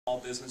small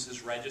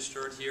businesses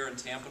registered here in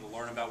Tampa to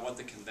learn about what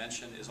the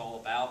convention is all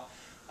about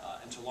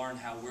and to learn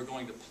how we're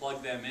going to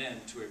plug them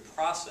into a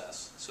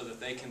process so that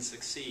they can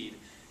succeed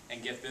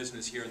and get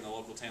business here in the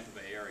local Tampa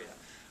Bay area.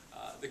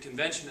 The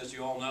convention, as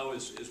you all know,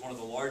 is one of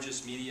the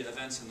largest media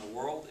events in the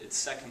world. It's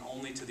second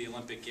only to the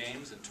Olympic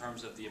Games in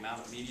terms of the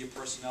amount of media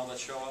personnel that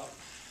show up.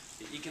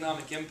 The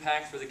economic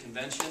impact for the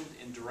convention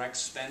in direct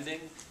spending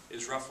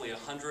is roughly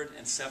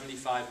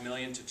 $175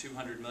 million to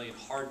 $200 million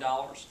hard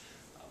dollars.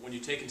 When you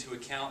take into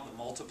account the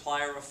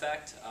multiplier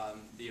effect,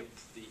 the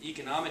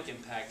economic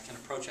impact can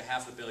approach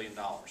 $500 million.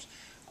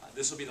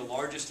 This will be the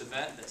largest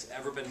event that's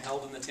ever been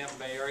held in the Tampa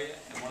Bay area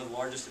and one of the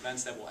largest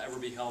events that will ever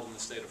be held in the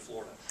state of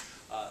Florida.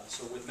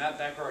 So with Matt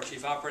Becker, our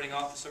Chief Operating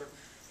Officer,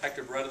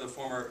 Hector Beretta, the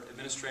former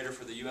Administrator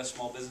for the U.S.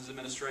 Small Business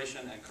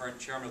Administration and current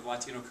Chairman of the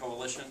Latino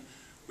Coalition,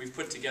 we've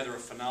put together a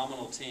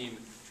phenomenal team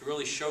to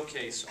really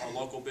showcase our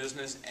local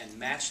business and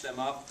match them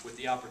up with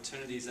the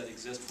opportunities that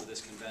exist for this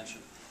convention.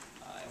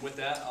 And with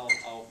that,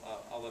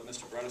 I'll let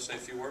Mr. Beretta say a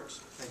few words.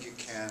 Thank you,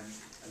 Ken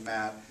and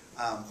Matt.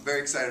 I'm very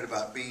excited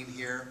about being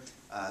here.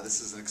 This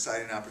is an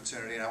exciting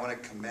opportunity, and I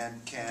want to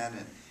commend Ken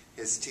and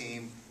his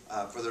team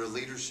for their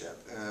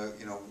leadership.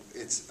 You know,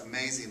 it's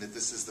amazing that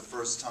this is the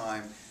first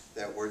time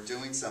that we're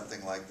doing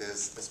something like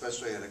this,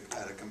 especially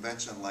at a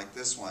convention like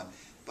this one.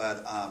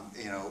 But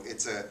you know,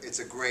 it's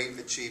a great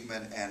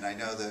achievement, and I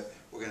know that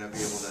we're going to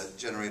be able to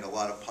generate a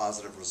lot of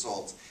positive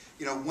results.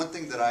 You know, one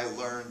thing that I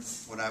learned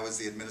when I was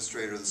the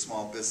administrator of the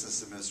Small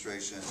Business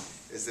Administration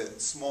is that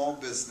small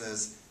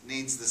business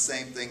needs the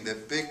same thing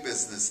that big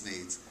business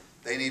needs.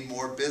 They need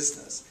more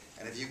business.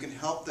 And if you can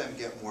help them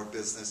get more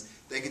business,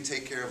 they can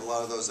take care of a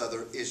lot of those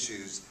other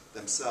issues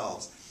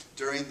themselves.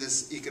 During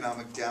this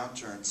economic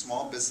downturn,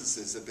 small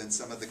businesses have been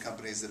some of the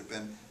companies that have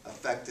been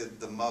affected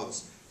the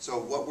most. So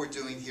what we're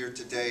doing here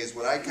today is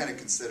what I kind of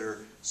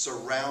consider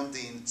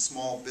surrounding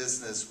small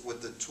business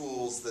with the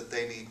tools that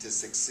they need to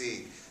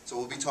succeed. So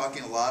we'll be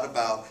talking a lot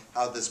about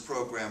how this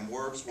program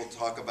works. We'll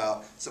talk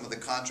about some of the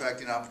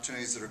contracting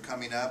opportunities that are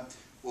coming up.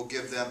 We'll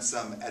give them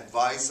some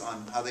advice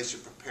on how they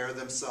should prepare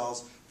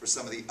themselves for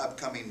some of the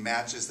upcoming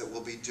matches that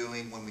we'll be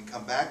doing when we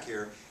come back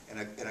here in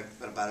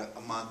about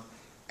a month.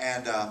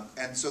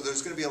 And so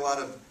there's going to be a lot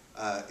of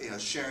you know,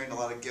 sharing, a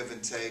lot of give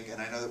and take,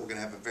 and I know that we're going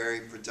to have a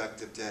very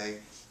productive day.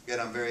 Again,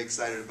 I'm very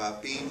excited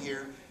about being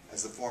here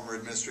as the former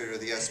administrator of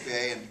the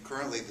SBA and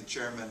currently the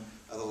chairman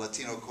of the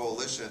Latino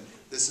Coalition.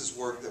 This is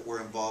work that we're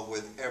involved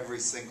with every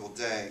single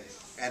day.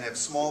 And if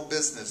small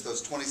business,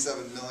 those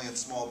 27 million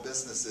small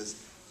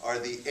businesses, are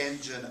the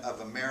engine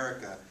of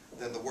America,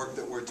 then the work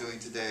that we're doing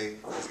today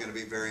is going to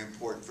be very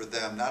important for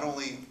them, not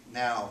only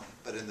now,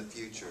 but in the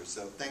future.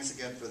 So thanks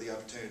again for the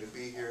opportunity to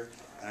be here,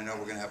 and I know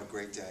we're going to have a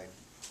great day.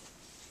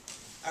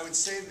 I would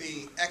say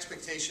the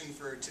expectation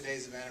for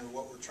today's event, or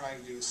what we're trying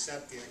to do, is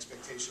set the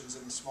expectations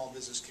in the small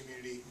business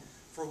community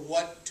for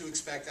what to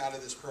expect out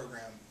of this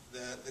program.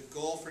 The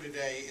goal for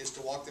today is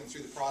to walk them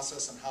through the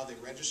process on how they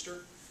register.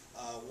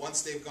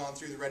 Once they've gone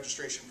through the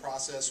registration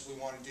process, we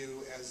want to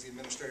do, as the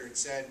administrator had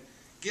said,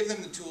 give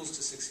them the tools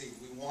to succeed.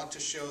 We want to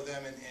show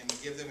them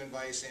and give them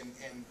advice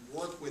and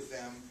work with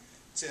them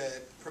to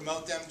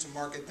promote them, to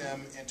market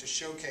them, and to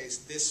showcase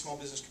this small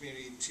business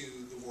community to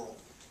the world.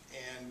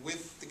 And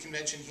with the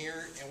convention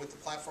here and with the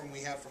platform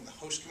we have from the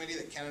host committee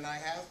that Ken and I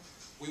have,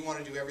 we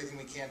want to do everything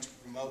we can to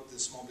promote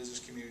this small business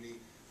community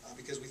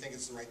because we think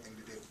it's the right thing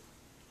to do.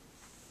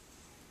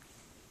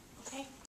 Okay.